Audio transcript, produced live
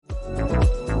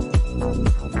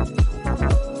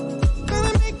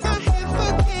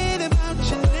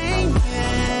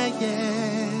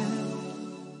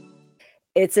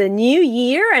It's a new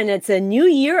year and it's a new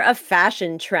year of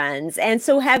fashion trends. And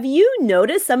so, have you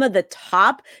noticed some of the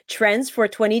top trends for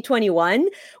 2021?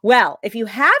 Well, if you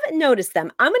haven't noticed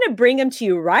them, I'm going to bring them to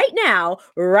you right now,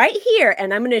 right here,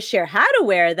 and I'm going to share how to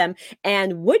wear them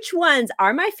and which ones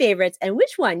are my favorites and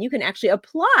which one you can actually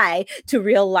apply to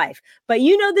real life. But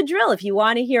you know the drill. If you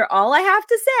want to hear all I have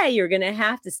to say, you're going to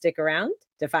have to stick around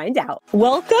to find out.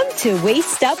 Welcome to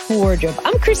Waist Up Wardrobe.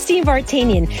 I'm Christine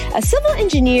Vartanian, a civil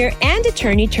engineer and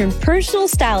attorney turned personal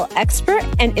style expert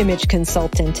and image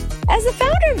consultant. As the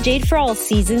founder of Jade for All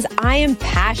Seasons, I am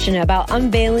passionate about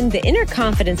unveiling the inner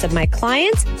confidence of my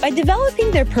clients by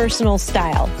developing their personal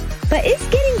style. But is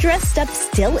getting dressed up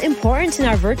still important in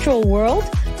our virtual world?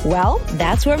 Well,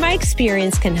 that's where my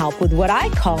experience can help with what I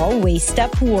call Waist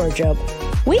Up Wardrobe.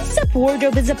 Waist Up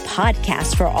Wardrobe is a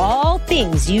podcast for all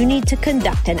things you need to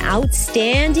conduct an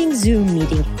outstanding Zoom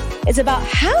meeting. It's about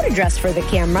how to dress for the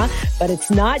camera, but it's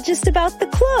not just about the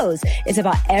clothes. It's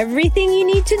about everything you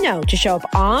need to know to show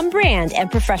up on brand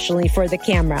and professionally for the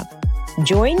camera.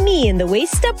 Join me in the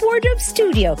Waist Up Wardrobe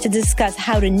studio to discuss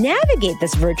how to navigate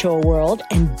this virtual world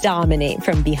and dominate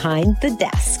from behind the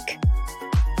desk.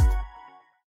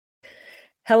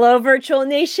 Hello, Virtual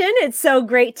Nation. It's so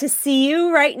great to see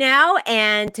you right now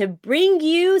and to bring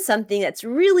you something that's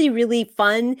really, really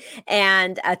fun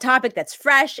and a topic that's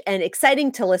fresh and exciting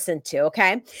to listen to,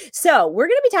 okay? So we're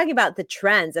going to be talking about the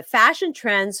trends, the fashion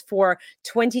trends for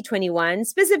 2021,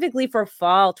 specifically for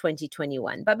fall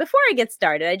 2021. But before I get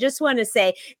started, I just want to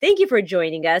say thank you for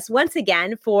joining us once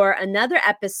again for another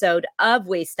episode of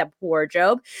Waist Up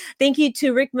Wardrobe. Thank you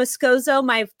to Rick Moscoso,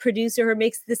 my producer, who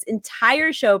makes this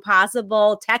entire show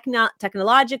possible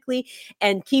technologically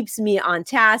and keeps me on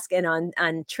task and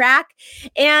on track.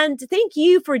 And thank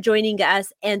you for joining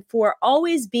us and for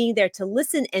always being there to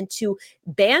listen and to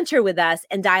banter with us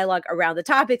and dialogue around the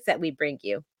topics that we bring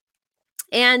you.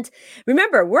 And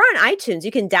remember, we're on iTunes.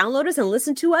 You can download us and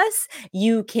listen to us.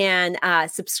 You can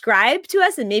subscribe to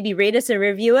us and maybe rate us and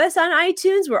review us on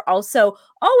iTunes. We're also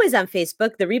always on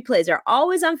Facebook. The replays are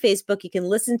always on Facebook. You can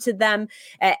listen to them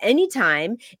at any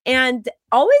time. And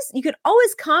you can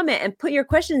always comment and put your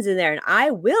questions in there and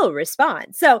I will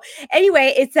respond. So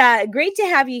anyway, it's great to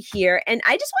have you here. And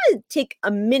I just want to take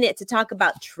a minute to talk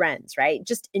about trends, right?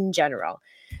 Just in general.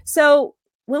 So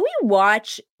when we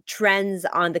watch trends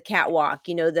on the catwalk,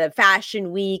 the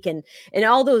fashion week and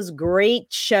all those great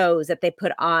shows that they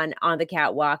put on the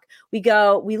catwalk,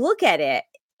 we look at it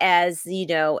as,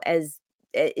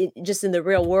 just in the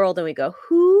real world and we go,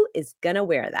 who is going to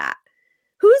wear that?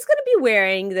 Who's going to be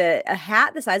wearing a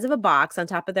hat the size of a box on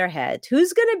top of their head?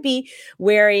 Who's going to be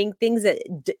wearing things that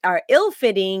are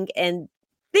ill-fitting and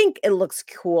think it looks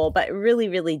cool, but really,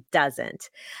 really doesn't?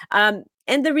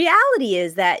 And the reality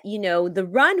is that, the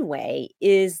runway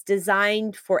is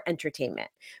designed for entertainment.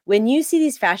 When you see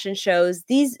these fashion shows,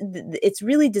 it's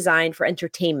really designed for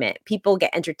entertainment. People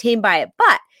get entertained by it,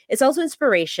 but it's also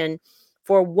inspiration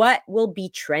for what will be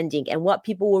trending and what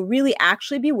people will really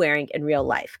actually be wearing in real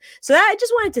life. So I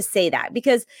just wanted to say that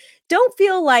because don't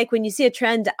feel like when you see a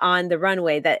trend on the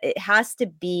runway that it has to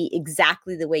be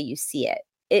exactly the way you see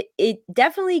it. It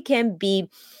definitely can be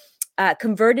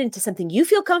converted into something you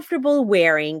feel comfortable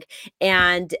wearing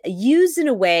and used in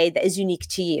a way that is unique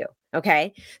to you.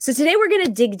 Okay. So today we're going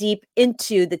to dig deep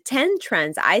into the 10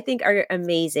 trends I think are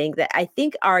amazing that I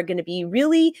think are going to be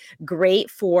really great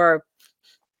for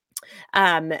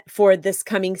this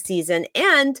coming season.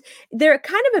 And they're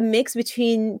kind of a mix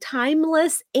between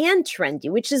timeless and trendy,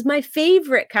 which is my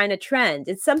favorite kind of trend.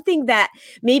 It's something that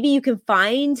maybe you can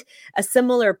find a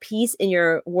similar piece in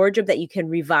your wardrobe that you can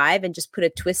revive and just put a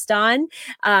twist on.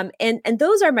 And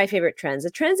those are my favorite trends, the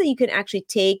trends that you can actually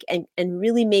take and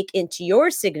really make into your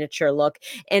signature look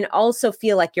and also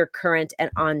feel like you're current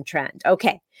and on trend.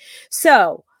 Okay.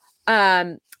 So,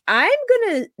 I'm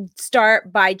going to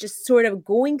start by just sort of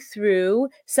going through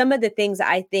some of the things that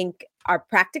I think are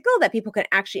practical that people can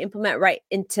actually implement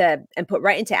put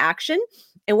right into action.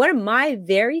 And one of my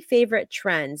very favorite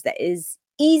trends that is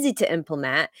easy to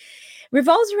implement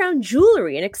revolves around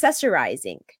jewelry and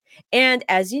accessorizing. And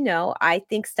as you know, I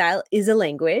think style is a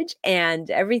language and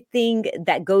everything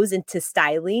that goes into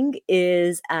styling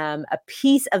is a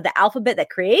piece of the alphabet that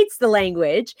creates the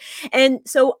language. And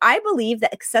so I believe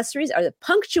that accessories are the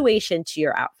punctuation to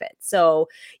your outfit. So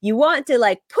you want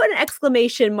to put an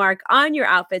exclamation mark on your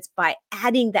outfits by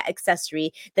adding that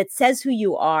accessory that says who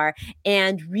you are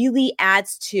and really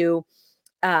adds to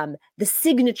the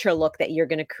signature look that you're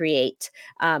going to create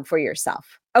for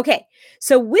yourself. Okay,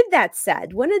 so with that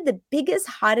said, one of the biggest,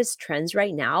 hottest trends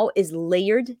right now is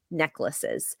layered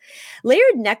necklaces.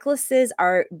 Layered necklaces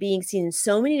are being seen in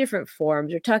so many different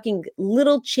forms. We're talking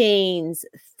little chains,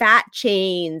 fat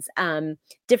chains,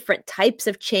 different types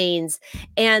of chains.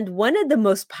 And one of the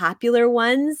most popular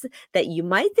ones that you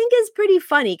might think is pretty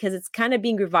funny because it's kind of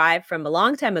being revived from a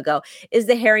long time ago is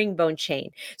the herringbone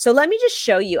chain. So let me just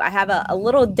show you. I have a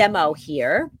little demo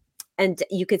here, and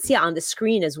you can see it on the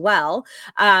screen as well.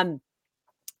 um,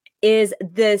 is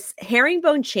this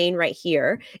herringbone chain right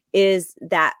here is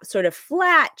that sort of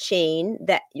flat chain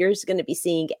that you're going to be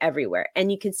seeing everywhere.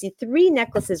 And you can see three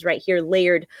necklaces right here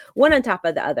layered one on top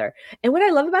of the other. And what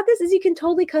I love about this is you can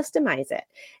totally customize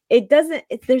it.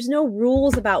 There's no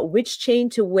rules about which chain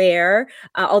to wear.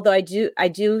 Although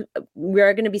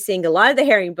we're going to be seeing a lot of the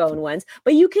herringbone ones,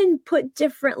 but you can put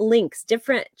different links,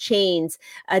 different chains,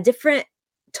 different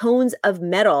tones of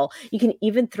metal. You can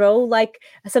even throw like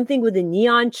something with a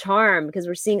neon charm because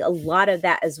we're seeing a lot of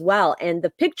that as well. And the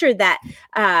picture that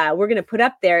we're going to put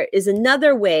up there is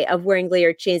another way of wearing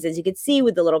layered chains, as you can see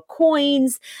with the little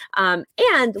coins. And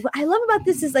what I love about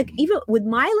this is like even with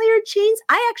my layered chains,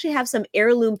 I actually have some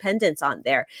heirloom pendants on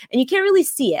there, and you can't really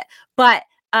see it, but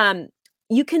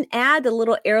you can add a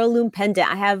little heirloom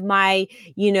pendant. I have my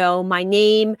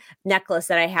name necklace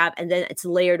that I have, and then it's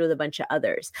layered with a bunch of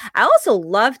others. I also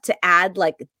love to add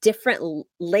like different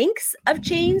lengths of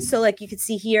chains. So like you can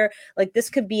see here, like this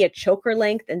could be a choker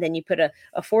length, and then you put a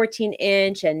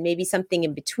 14-inch and maybe something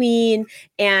in between.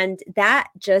 And that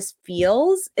just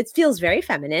feels very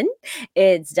feminine.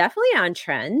 It's definitely on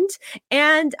trend.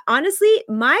 And honestly,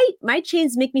 my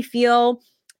chains make me feel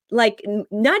like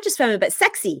not just feminine, but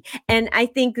sexy. And I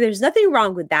think there's nothing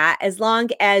wrong with that as long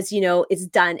as, it's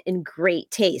done in great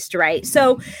taste, right?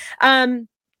 So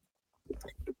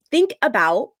think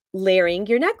about layering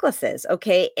your necklaces,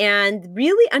 okay? And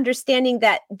really understanding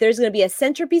that there's going to be a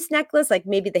centerpiece necklace, like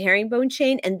maybe the herringbone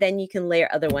chain, and then you can layer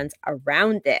other ones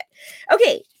around it.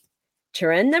 Okay,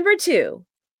 trend number 2.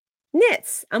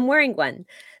 Knits. I'm wearing one.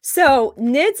 So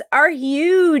knits are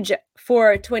huge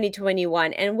for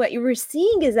 2021. And what you were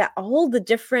seeing is that all the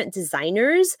different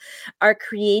designers are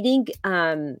creating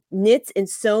knits in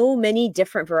so many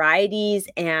different varieties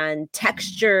and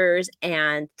textures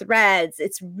and threads.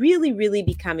 It's really, really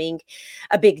becoming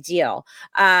a big deal.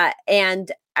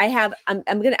 And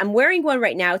I'm wearing one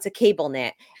right now. It's a cable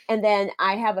knit. And then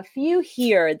I have a few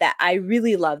here that I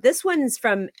really love. This one is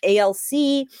from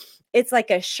ALC. It's like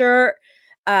a shirt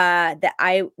that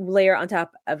I layer on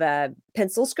top of a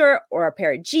pencil skirt or a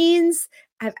pair of jeans.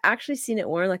 I've actually seen it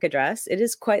worn like a dress. It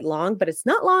is quite long, but it's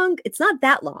not long. It's not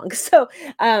that long. So,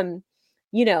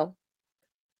 you know,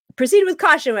 proceed with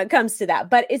caution when it comes to that.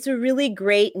 But it's a really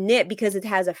great knit because it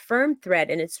has a firm thread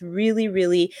and it's really,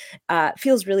 really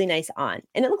feels really nice on.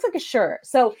 And it looks like a shirt.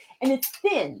 So, and it's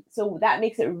thin. So that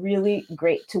makes it really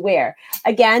great to wear.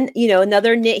 Again,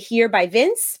 another knit here by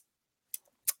Vince.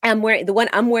 The one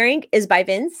I'm wearing is by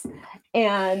Vince.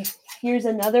 And here's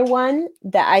another one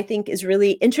that I think is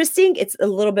really interesting. It's a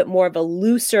little bit more of a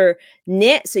looser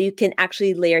knit, so you can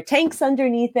actually layer tanks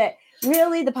underneath it.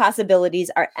 Really, the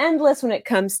possibilities are endless when it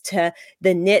comes to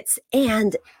the knits,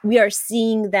 and we are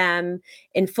seeing them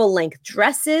in full-length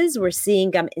dresses. We're seeing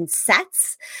them in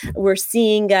sets. We're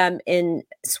seeing them in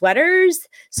sweaters.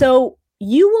 So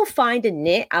you will find a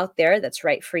knit out there that's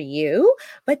right for you,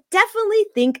 but definitely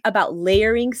think about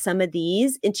layering some of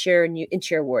these into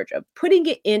your wardrobe, putting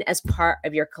it in as part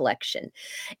of your collection,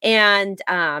 and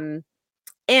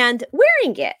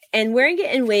wearing it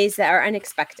in ways that are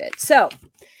unexpected. So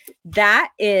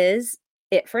that is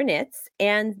it for knits.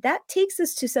 And that takes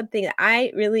us to something that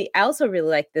I also really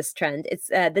like this trend. It's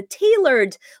the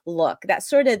tailored look, that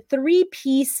sort of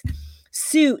 3-piece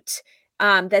suit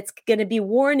that's going to be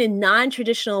worn in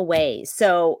non-traditional ways.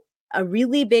 So a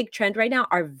really big trend right now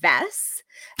are vests.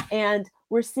 And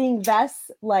we're seeing vests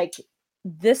like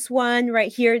this one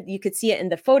right here. You could see it in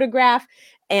the photograph.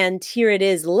 And here it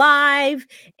is live.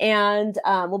 And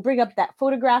we'll bring up that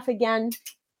photograph again.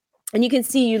 And you can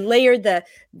see you layer the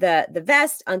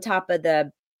vest on top of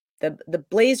the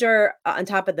blazer on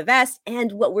top of the vest.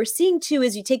 And what we're seeing too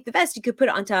is you take the vest, you could put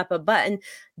it on top of a button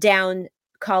down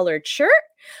collared shirt,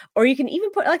 or you can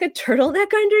even put like a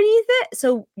turtleneck underneath it.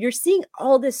 So you're seeing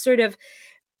all this sort of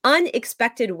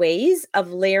unexpected ways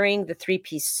of layering the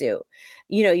 3-piece suit.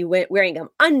 You went wearing them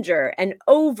under and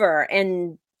over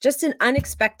and just in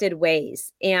unexpected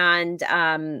ways. And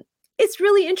it's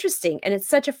really interesting, and it's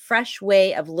such a fresh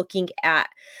way of looking at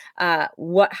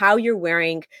how you're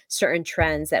wearing certain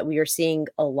trends that we are seeing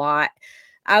a lot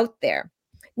out there.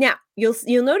 Now,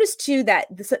 you'll notice too that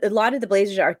a lot of the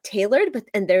blazers are tailored,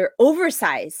 and they're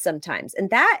oversized sometimes, and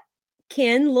that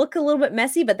can look a little bit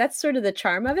messy, but that's sort of the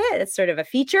charm of it. It's sort of a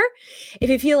feature. If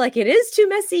you feel like it is too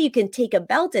messy, you can take a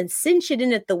belt and cinch it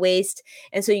in at the waist,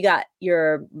 and so you got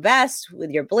your vest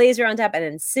with your blazer on top, and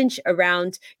then cinch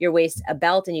around your waist a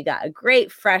belt, and you got a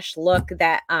great fresh look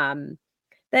that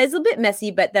is a bit messy,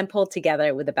 but then pulled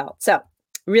together with a belt. So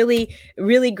really,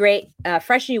 really great,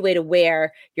 fresh new way to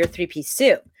wear your three-piece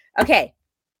suit. Okay.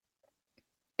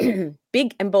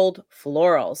 Big and bold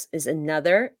florals is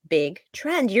another big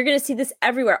trend. You're going to see this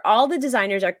everywhere. All the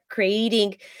designers are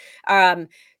creating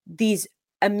these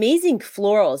amazing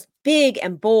florals, big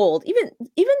and bold. Even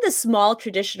the small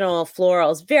traditional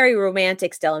florals, very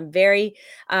romantic still, and very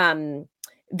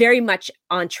much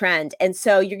on trend. And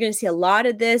so you're going to see a lot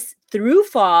of this through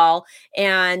fall.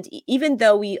 And even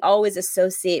though we always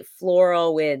associate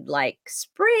floral with like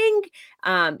spring,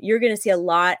 you're going to see a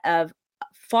lot of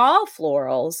fall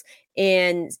florals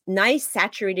in nice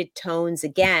saturated tones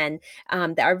again,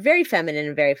 that are very feminine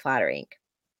and very flattering.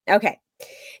 Okay.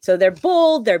 So they're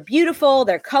bold, they're beautiful,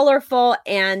 they're colorful,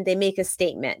 and they make a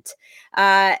statement.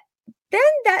 Then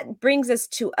that brings us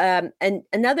to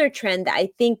another trend that I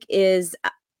think is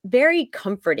very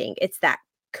comforting. It's that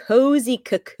cozy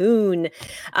cocoon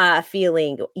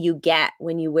feeling you get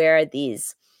when you wear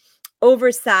these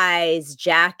oversized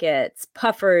jackets,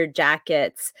 puffer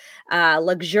jackets,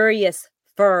 luxurious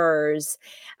furs,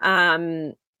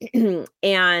 and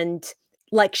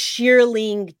like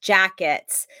shearling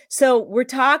jackets. So we're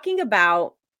talking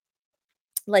about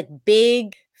like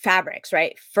big fabrics,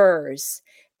 right? Furs,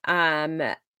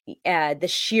 the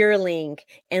shearling,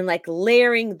 and like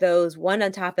layering those one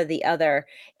on top of the other,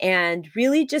 and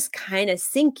really just kind of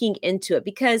sinking into it,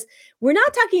 because we're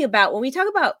not talking about, when we talk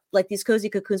about like these cozy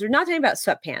cocoons, we're not talking about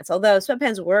sweatpants, although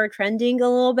sweatpants were trending a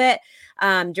little bit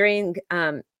during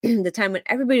the time when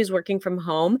everybody was working from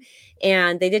home,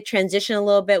 and they did transition a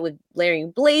little bit with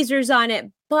layering blazers on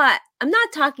it. But I'm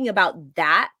not talking about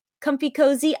that comfy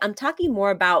cozy. I'm talking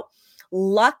more about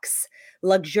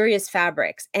luxurious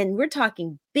fabrics. And we're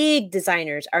talking big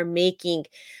designers are making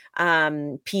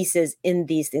pieces in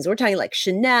these things. We're talking like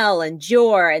Chanel and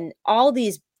Dior, and all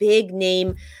these big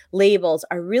name labels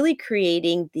are really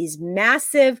creating these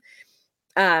massive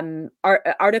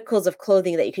articles of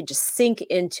clothing that you could just sink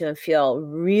into and feel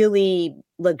really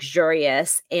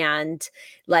luxurious and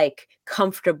like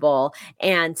comfortable,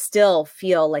 and still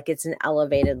feel like it's an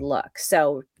elevated look.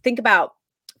 So think about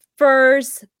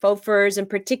furs. Faux furs in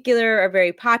particular are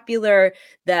very popular.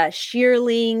 The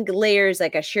shearling layers,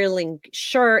 like a shearling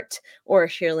shirt or a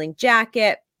shearling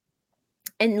jacket,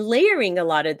 and layering a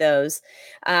lot of those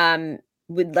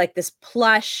with like this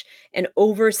plush and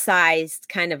oversized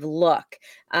kind of look.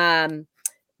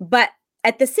 But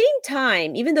at the same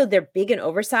time, even though they're big and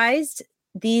oversized,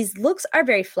 these looks are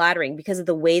very flattering because of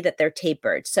the way that they're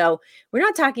tapered. So we're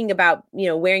not talking about,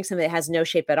 wearing something that has no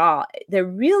shape at all. They're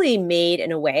really made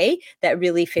in a way that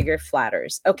really figure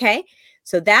flatters. Okay.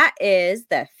 So that is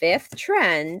the fifth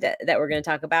trend that we're going to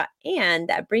talk about. And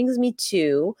that brings me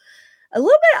to a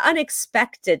little bit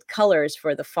unexpected colors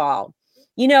for the fall.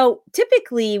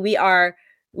 Typically we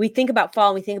think about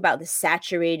fall and we think about the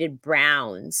saturated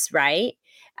browns, right?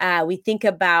 We think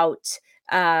about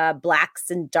blacks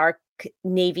and dark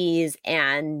navies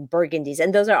and burgundies,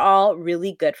 and those are all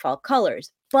really good fall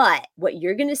colors. But what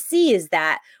you're going to see is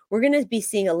that we're going to be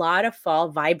seeing a lot of fall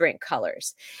vibrant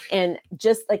colors, and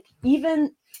just like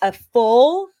even a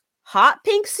full hot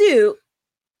pink suit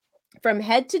from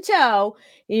head to toe.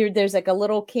 There's like a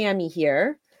little cami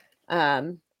here,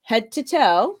 head to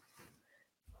toe,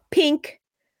 pink,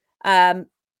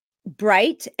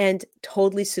 bright, and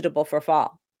totally suitable for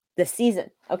fall, the season.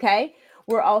 Okay.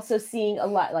 We're also seeing a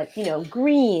lot like,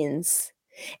 greens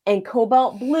and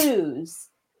cobalt blues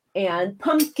and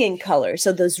pumpkin colors.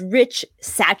 So those rich,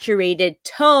 saturated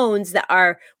tones that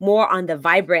are more on the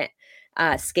vibrant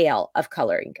scale of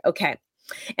coloring. Okay.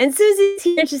 And Susie's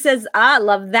here. She says,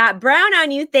 love that brown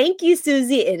on you. Thank you,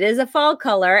 Susie. It is a fall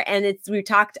color. And we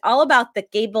talked all about the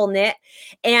gable knit.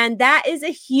 And that is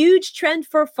a huge trend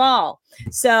for fall.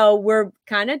 So we're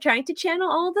kind of trying to channel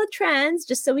all the trends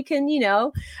just so we can,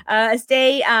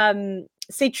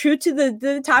 stay true to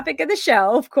the topic of the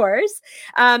show, of course.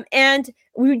 And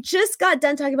we just got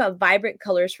done talking about vibrant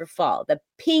colors for fall. The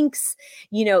pinks,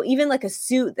 even like a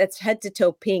suit that's head to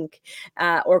toe pink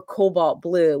or cobalt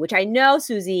blue, which I know,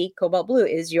 Susie, cobalt blue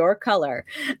is your color.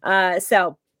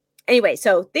 So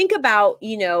think about,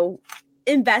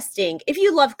 investing if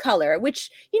you love color, which,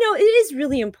 it is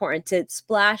really important to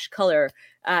splash color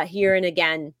here and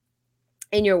again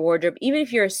in your wardrobe, even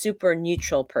if you're a super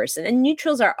neutral person. And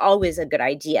neutrals are always a good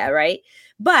idea, right?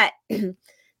 But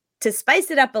to spice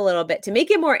it up a little bit, to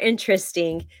make it more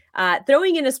interesting,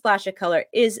 throwing in a splash of color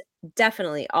is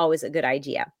definitely always a good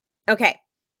idea. Okay.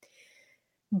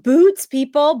 Boots,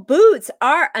 people. Boots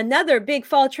are another big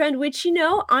fall trend, which,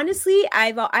 honestly,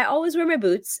 I always wear my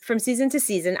boots from season to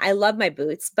season. I love my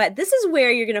boots, but this is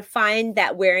where you're going to find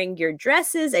that wearing your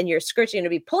dresses and your skirts, you're going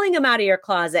to be pulling them out of your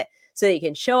closet so that you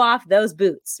can show off those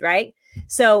boots, right?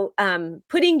 So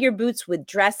putting your boots with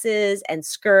dresses and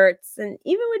skirts and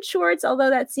even with shorts, although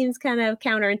that seems kind of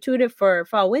counterintuitive for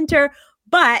fall, winter,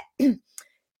 but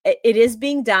it is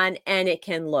being done and it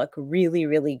can look really,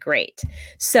 really great.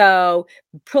 So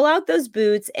pull out those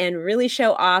boots and really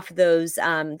show off those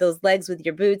legs with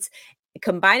your boots.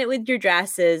 Combine it with your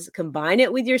dresses, combine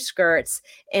it with your skirts,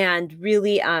 and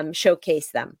really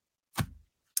showcase them.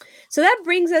 So that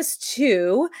brings us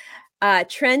to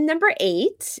trend number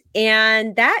 8,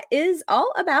 and that is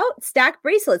all about stack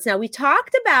bracelets. Now, we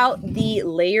talked about the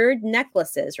layered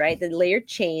necklaces, right? The layered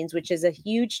chains, which is a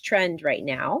huge trend right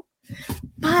now.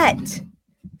 But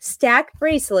stack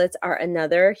bracelets are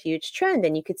another huge trend,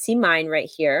 and you could see mine right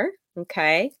here,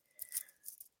 okay?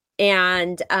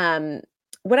 And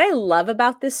what I love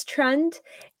about this trend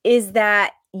is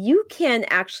that you can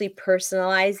actually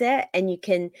personalize it and you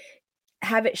can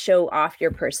have it show off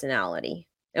your personality.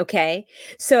 Okay.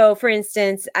 So for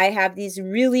instance, I have these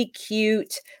really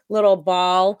cute little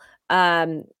ball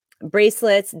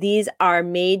bracelets. These are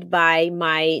made by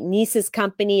my niece's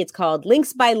company. It's called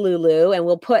Links by Lulu, and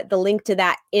we'll put the link to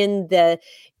that in the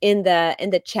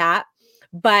chat.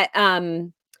 But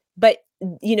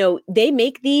they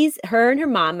make these, her and her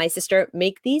mom, my sister,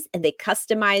 make these and they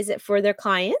customize it for their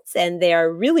clients, and they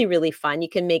are really, really fun. You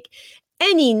can make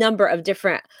any number of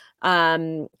different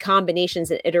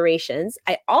combinations and iterations.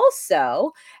 I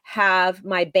also have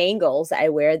my bangles I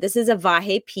wear. This is a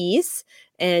Vahe piece,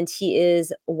 and he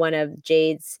is one of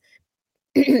Jade's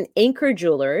anchor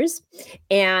jewelers.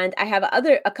 And I have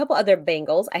a couple other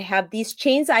bangles. I have these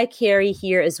chains I carry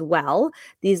here as well.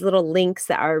 These little links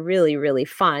that are really, really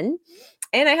fun.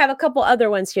 And I have a couple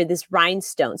other ones here, this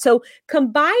rhinestone. So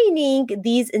combining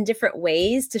these in different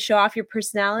ways to show off your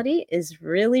personality is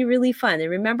really, really fun. And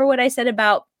remember what I said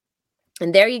about,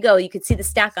 and there you go. You could see the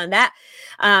stack on that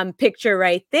picture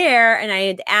right there. And I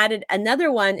had added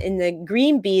another one in the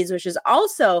green beads, which is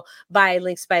also by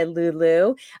Links by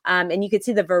Lulu. And you could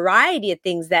see the variety of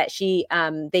things that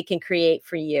they can create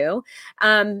for you.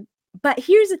 But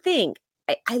here's the thing.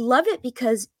 I love it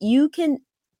because you can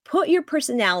put your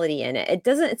personality in it.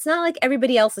 It's not like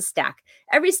everybody else's stack.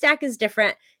 Every stack is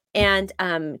different and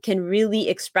can really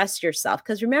express yourself.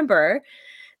 Because remember,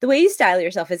 the way you style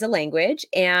yourself is a language.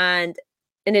 And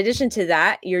in addition to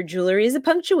that, your jewelry is a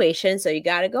punctuation. So you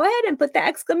got to go ahead and put the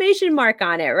exclamation mark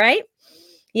on it, right?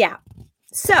 Yeah.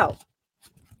 So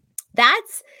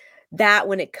that's that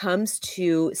when it comes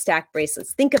to stack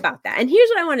bracelets. Think about that. And here's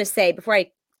what I want to say before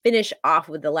I finish off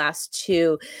with the last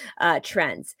 2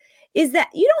 trends, is that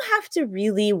you don't have to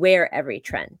really wear every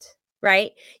trend,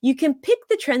 right? You can pick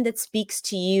the trend that speaks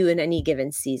to you in any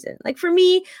given season. Like for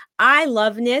me, I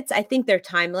love knits. I think they're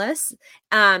timeless.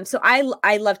 So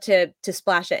I love to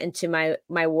splash it into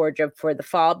my wardrobe for the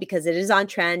fall because it is on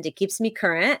trend. It keeps me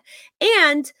current,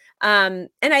 and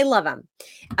I love them.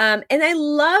 And I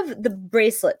love the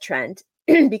bracelet trend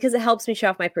because it helps me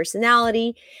show off my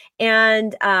personality,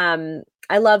 and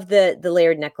I love the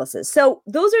layered necklaces. So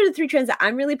those are the 3 trends that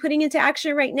I'm really putting into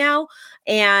action right now.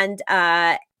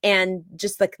 And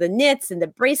just like the knits and the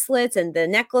bracelets and the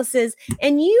necklaces,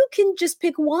 and you can just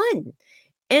pick one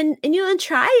and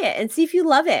try it and see if you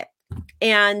love it,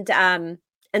 and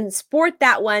sport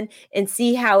that one and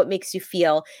see how it makes you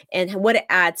feel and what it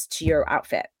adds to your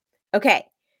outfit. Okay.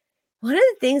 One of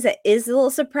the things that is a little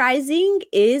surprising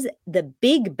is the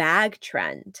big bag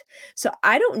trend. So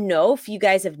I don't know if you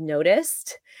guys have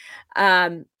noticed.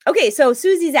 Okay, so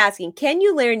Susie's asking, can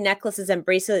you layer necklaces and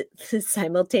bracelets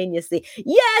simultaneously?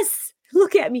 Yes!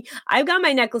 Look at me. I've got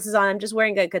my necklaces on. I'm just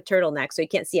wearing like a turtleneck, so you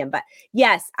can't see them. But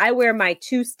yes, I wear my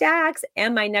 2 stacks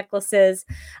and my necklaces.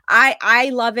 I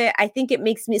love it. I think it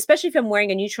makes me, especially if I'm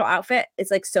wearing a neutral outfit,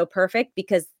 it's like so perfect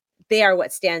because they are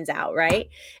what stands out, right?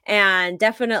 And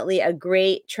definitely a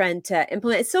great trend to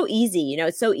implement. It's so easy,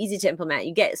 it's so easy to implement.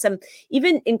 You get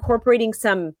even incorporating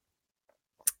some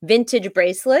vintage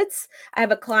bracelets. I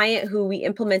have a client who we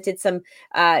implemented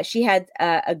she had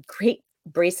a great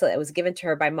bracelet that was given to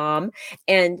her by mom,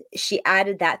 and she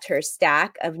added that to her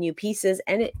stack of new pieces,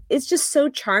 and it's just so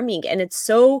charming, and it's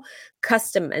so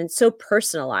custom and so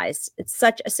personalized. It's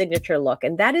such a signature look,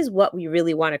 and that is what we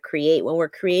really want to create when we're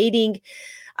creating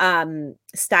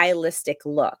stylistic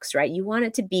looks, right? You want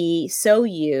it to be so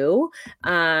you,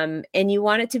 and you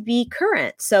want it to be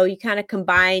current. So you kind of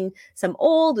combine some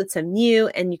old with some new,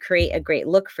 and you create a great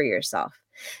look for yourself.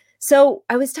 So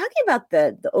I was talking about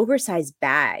the oversized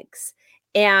bags,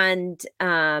 and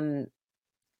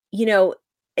you know,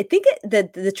 I think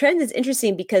the trend is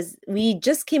interesting because we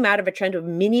just came out of a trend of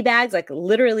mini bags, like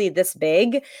literally this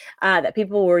big, that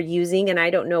people were using. And I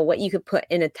don't know what you could put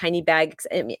in a tiny bag.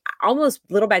 I mean, almost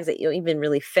little bags that you don't even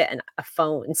really fit in a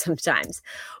phone sometimes.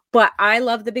 But I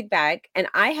love the big bag, and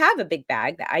I have a big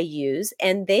bag that I use,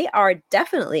 and they are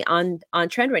definitely on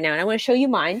trend right now. And I want to show you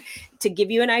mine to give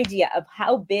you an idea of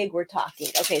how big we're talking.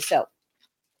 Okay, so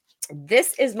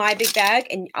this is my big bag,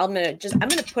 and I'm gonna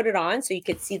put it on so you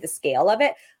can see the scale of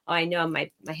it. Oh, I know my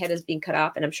head is being cut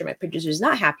off, and I'm sure my producer is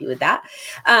not happy with that.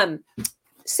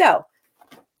 So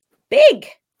big,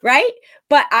 right?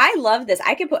 But I love this.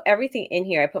 I can put everything in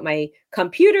here. I put my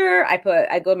computer, I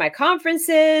go to my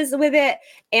conferences with it,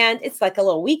 and it's like a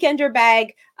little weekender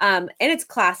bag. And it's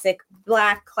classic,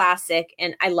 black classic,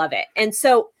 and I love it. And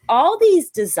so all these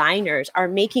designers are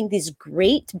making these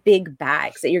great big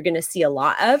bags that you're going to see a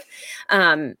lot of.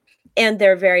 And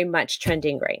they're very much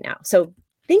trending right now. So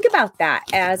think about that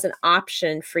as an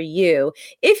option for you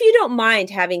if you don't mind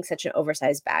having such an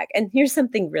oversized bag. And here's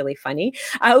something really funny.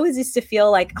 I always used to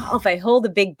feel like, oh, if I hold a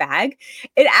big bag,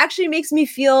 it actually makes me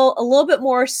feel a little bit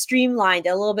more streamlined,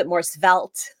 a little bit more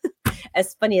svelte,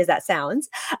 as funny as that sounds.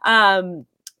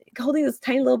 Holding those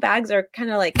tiny little bags are kind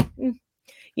of like,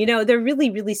 they're really,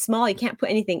 really small. You can't put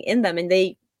anything in them. And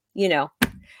they,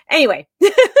 anyway.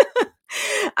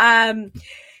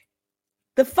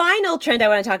 The final trend I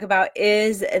want to talk about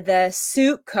is the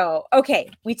suit coat. Okay,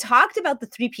 we talked about the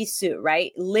three-piece suit,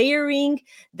 right? Layering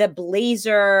the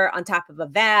blazer on top of a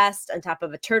vest, on top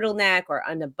of a turtleneck, or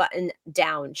on a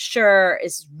button-down shirt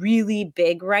is really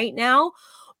big right now.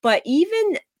 But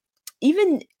even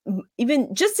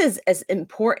just as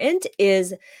important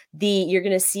is you're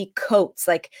going to see coats,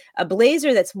 like a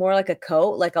blazer that's more like a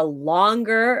coat, like a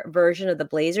longer version of the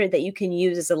blazer that you can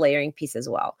use as a layering piece as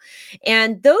well.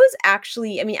 And those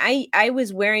actually, I mean, I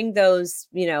was wearing those,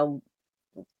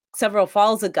 several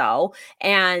falls ago,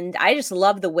 and I just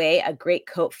love the way a great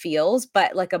coat feels,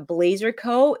 but like a blazer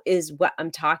coat is what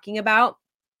I'm talking about.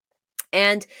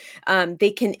 And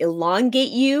they can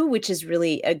elongate you, which is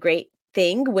really a great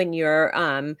thing when you're,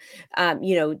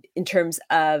 in terms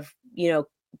of,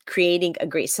 creating a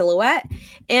great silhouette.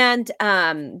 And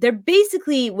they're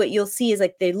basically, what you'll see is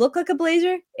like they look like a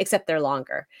blazer, except they're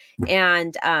longer.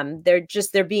 And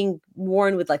they're being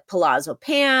worn with like palazzo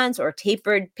pants or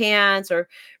tapered pants, or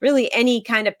really any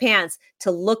kind of pants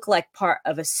to look like part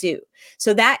of a suit.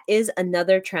 So that is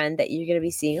another trend that you're going to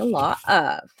be seeing a lot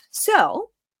of. So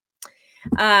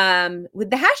with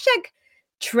the hashtag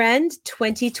Trend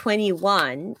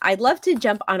 2021, I'd love to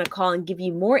jump on a call and give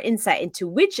you more insight into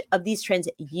which of these trends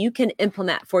you can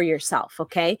implement for yourself.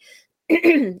 Okay.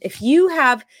 If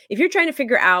you're trying to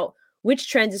figure out which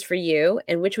trend is for you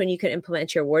and which one you can implement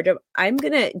into your wardrobe, I'm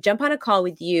going to jump on a call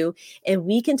with you, and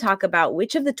we can talk about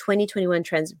which of the 2021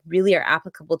 trends really are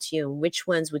applicable to you and which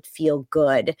ones would feel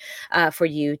good for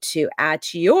you to add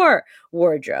to your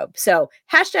wardrobe. So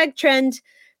hashtag Trend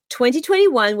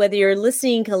 2021, whether you're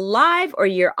listening live or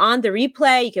you're on the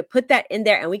replay, you can put that in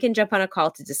there and we can jump on a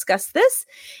call to discuss this.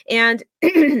 And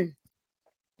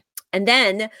and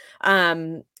then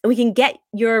we can get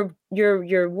your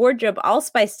wardrobe all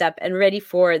spiced up and ready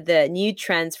for the new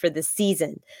trends for the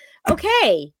season.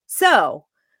 Okay, so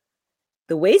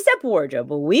the Waist Up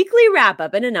Wardrobe, a weekly wrap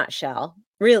up in a nutshell.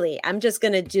 Really, I'm just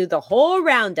going to do the whole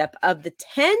roundup of the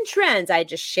 10 trends I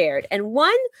just shared. And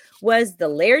one was the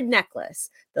layered necklace.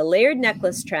 The layered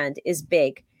necklace trend is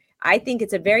big. I think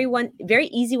it's a very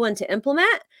easy one to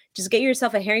implement. Just get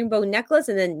yourself a herringbone necklace,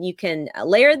 and then you can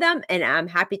layer them. And I'm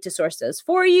happy to source those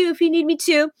for you if you need me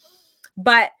to.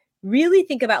 But really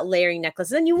think about layering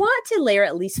necklaces. And you want to layer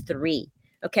at least 3.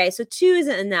 Okay, so 2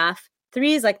 isn't enough.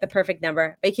 3 is like the perfect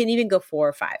number, but you can even go 4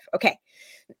 or 5. Okay.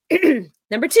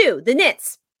 Number 2, the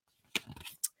knits.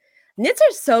 Knits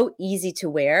are so easy to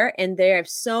wear, and there are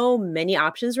so many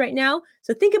options right now.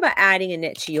 So think about adding a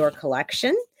knit to your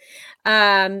collection.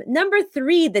 Number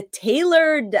 3, the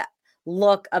tailored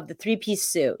look of the 3-piece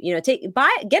suit.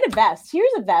 Get a vest.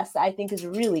 Here's a vest that I think is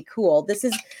really cool. This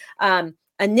is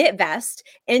a knit vest,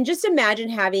 and just imagine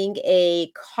having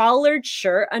a collared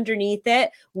shirt underneath it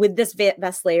with this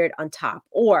vest layered on top,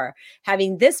 or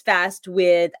having this vest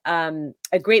with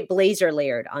a great blazer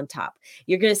layered on top.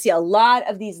 You're going to see a lot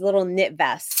of these little knit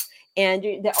vests, and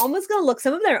they're almost going to look,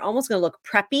 some of them are almost going to look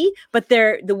preppy, but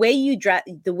the way you dress,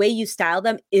 the way you style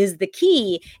them is the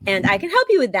key. And I can help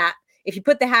you with that. If you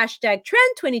put the hashtag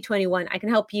trend 2021, I can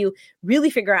help you really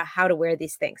figure out how to wear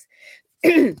these things.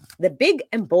 The big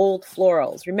and bold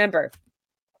florals. Remember,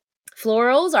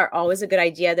 florals are always a good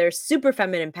idea. They're super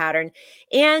feminine pattern,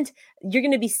 and you're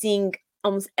going to be seeing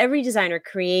almost every designer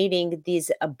creating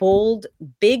these bold,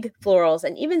 big florals,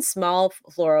 and even small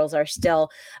florals are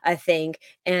still a thing.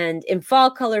 And in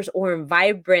fall colors or in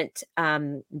vibrant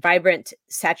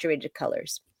saturated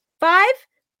colors. 5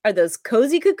 are those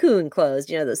cozy cocoon clothes,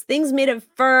 those things made of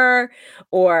fur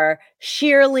or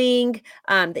shearling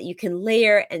that you can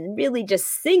layer and really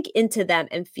just sink into them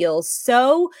and feel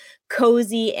so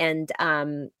cozy and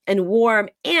warm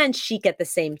and chic at the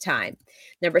same time.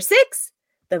 Number 6,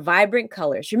 the vibrant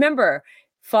colors. Remember,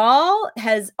 fall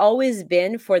has always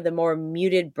been for the more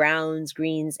muted browns,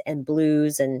 greens, and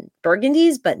blues and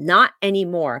burgundies, but not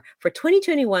anymore. For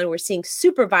 2021, we're seeing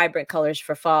super vibrant colors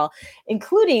for fall,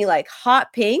 including like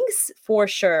hot pinks for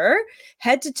sure,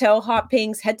 head to toe hot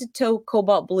pinks, head to toe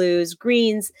cobalt blues,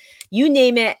 greens, you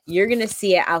name it, you're going to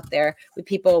see it out there with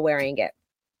people wearing it.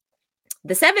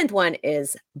 The 7th one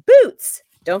is boots.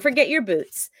 Don't forget your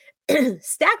boots.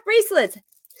 Stack bracelets,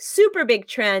 super big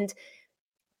trend.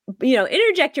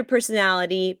 Interject your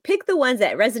personality, pick the ones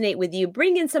that resonate with you,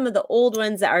 bring in some of the old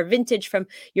ones that are vintage from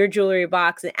your jewelry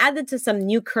box and add them to some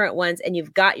new current ones, and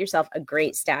you've got yourself a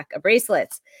great stack of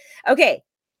bracelets. Okay,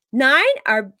 9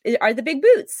 are the big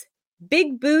boots.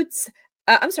 Big boots,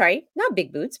 I'm sorry, not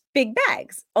big boots, big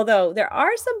bags. Although there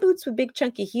are some boots with big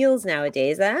chunky heels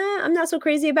nowadays I'm not so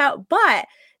crazy about, but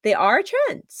they are a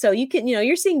trend. So you can,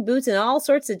 you're seeing boots in all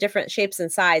sorts of different shapes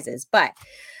and sizes, but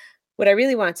what I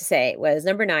really want to say was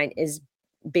number 9 is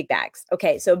big bags.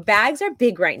 Okay, so bags are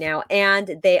big right now,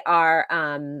 and they are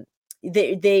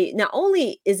they not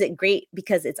only is it great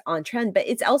because it's on trend, but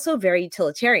it's also very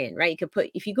utilitarian, right? You could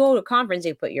put, if you go to a conference,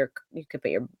 you could put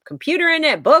your computer in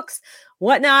it, books,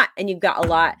 whatnot, and you've got a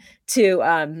lot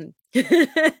to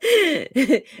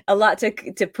to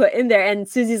put in there. And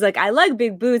Susie's like, I like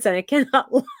big boots, and I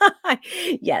cannot lie.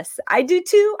 Yes, I do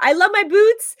too. I love my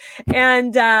boots,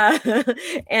 and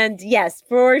and yes,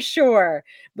 for sure,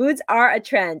 boots are a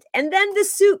trend. And then the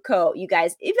suit coat, you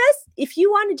guys, if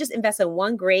you want to just invest in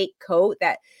one great coat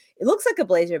that it looks like a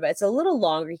blazer, but it's a little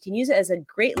longer, you can use it as a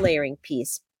great layering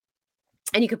piece.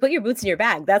 And you could put your boots in your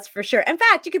bag, that's for sure. In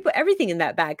fact, you could put everything in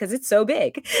that bag because it's so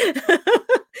big.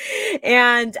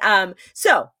 And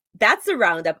so that's the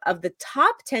roundup of the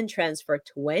top 10 trends for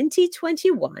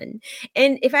 2021.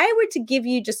 And if I were to give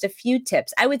you just a few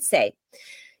tips, I would say,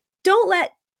 don't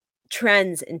let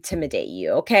trends intimidate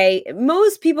you. Okay.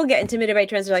 Most people get intimidated by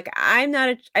trends. They're like, I'm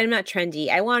not trendy.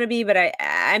 I want to be, but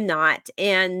I'm not.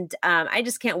 And I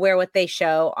just can't wear what they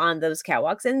show on those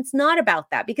catwalks. And it's not about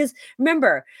that, because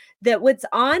remember that what's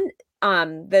on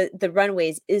the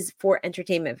runways is for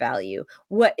entertainment value.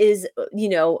 What is,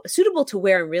 suitable to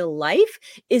wear in real life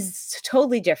is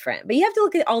totally different. But you have to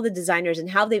look at all the designers and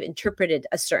how they've interpreted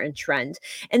a certain trend.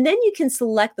 And then you can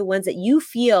select the ones that you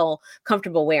feel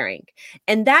comfortable wearing.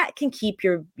 And that can keep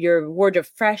your wardrobe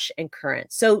fresh and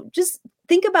current. So just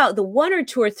think about the 1 or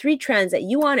 2 or 3 trends that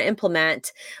you want to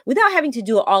implement without having to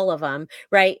do all of them,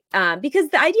 right? Because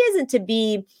the idea isn't to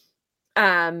be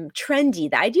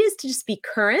trendy. The idea is to just be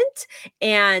current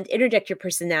and interject your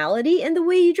personality in the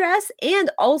way you dress, and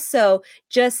also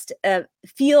just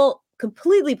feel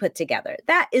completely put together.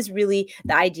 That is really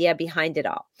the idea behind it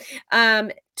all.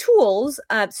 Tools.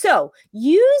 So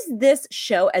use this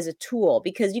show as a tool,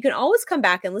 because you can always come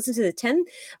back and listen to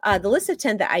the list of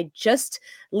 10 that I just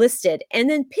listed, and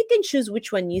then pick and choose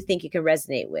which one you think you can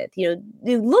resonate with.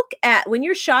 Look at, when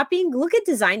you're shopping, look at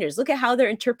designers, look at how they're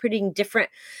interpreting different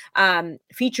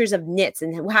features of knits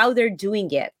and how they're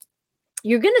doing it.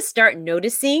 You're going to start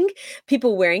noticing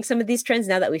people wearing some of these trends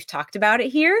now that we've talked about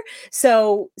it here.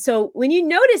 So when you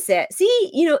notice it,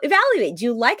 evaluate. Do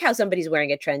you like how somebody's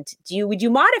wearing a trend? Would you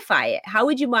modify it? How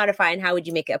would you modify, and how would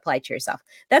you make it apply to yourself?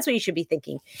 That's what you should be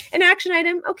thinking. An action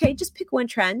item. Okay, just pick one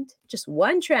trend,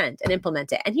 and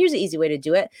implement it. And here's an easy way to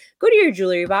do it. Go to your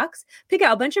jewelry box, pick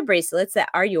out a bunch of bracelets that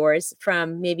are yours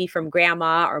from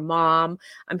grandma or mom.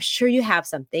 I'm sure you have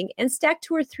something, and stack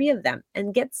 2 or 3 of them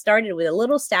and get started with a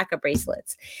little stack of bracelets.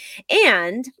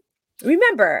 And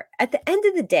remember, at the end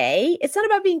of the day, it's not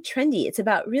about being trendy. It's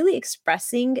about really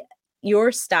expressing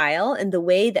your style in the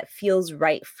way that feels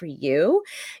right for you.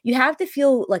 You have to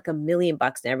feel like $1 million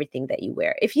in everything that you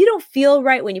wear. If you don't feel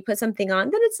right when you put something on,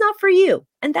 then it's not for you.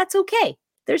 And that's okay.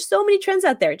 There's so many trends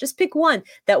out there. Just pick one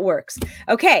that works.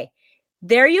 Okay.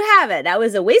 There you have it. That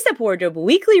was a Waist Up Wardrobe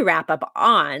weekly wrap up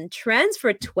on trends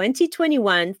for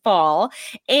 2021 fall.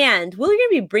 And we're going to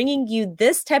be bringing you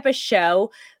this type of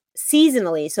show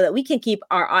seasonally so that we can keep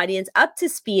our audience up to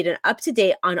speed and up to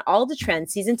date on all the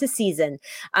trends season to season.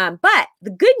 But the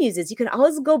good news is you can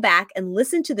always go back and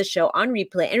listen to the show on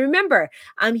replay. And remember,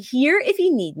 I'm here if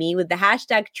you need me with the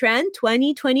hashtag trend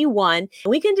 2021. And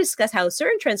we can discuss how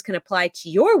certain trends can apply to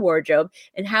your wardrobe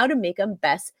and how to make them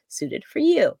best suited for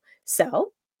you.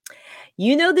 So,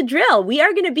 you know the drill. We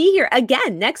are going to be here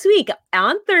again next week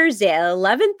on Thursday at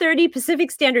 11:30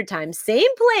 Pacific Standard Time. Same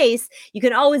place. You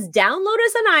can always download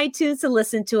us on iTunes to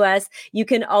listen to us. You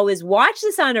can always watch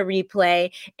this on a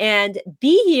replay and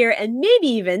be here and maybe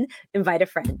even invite a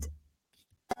friend.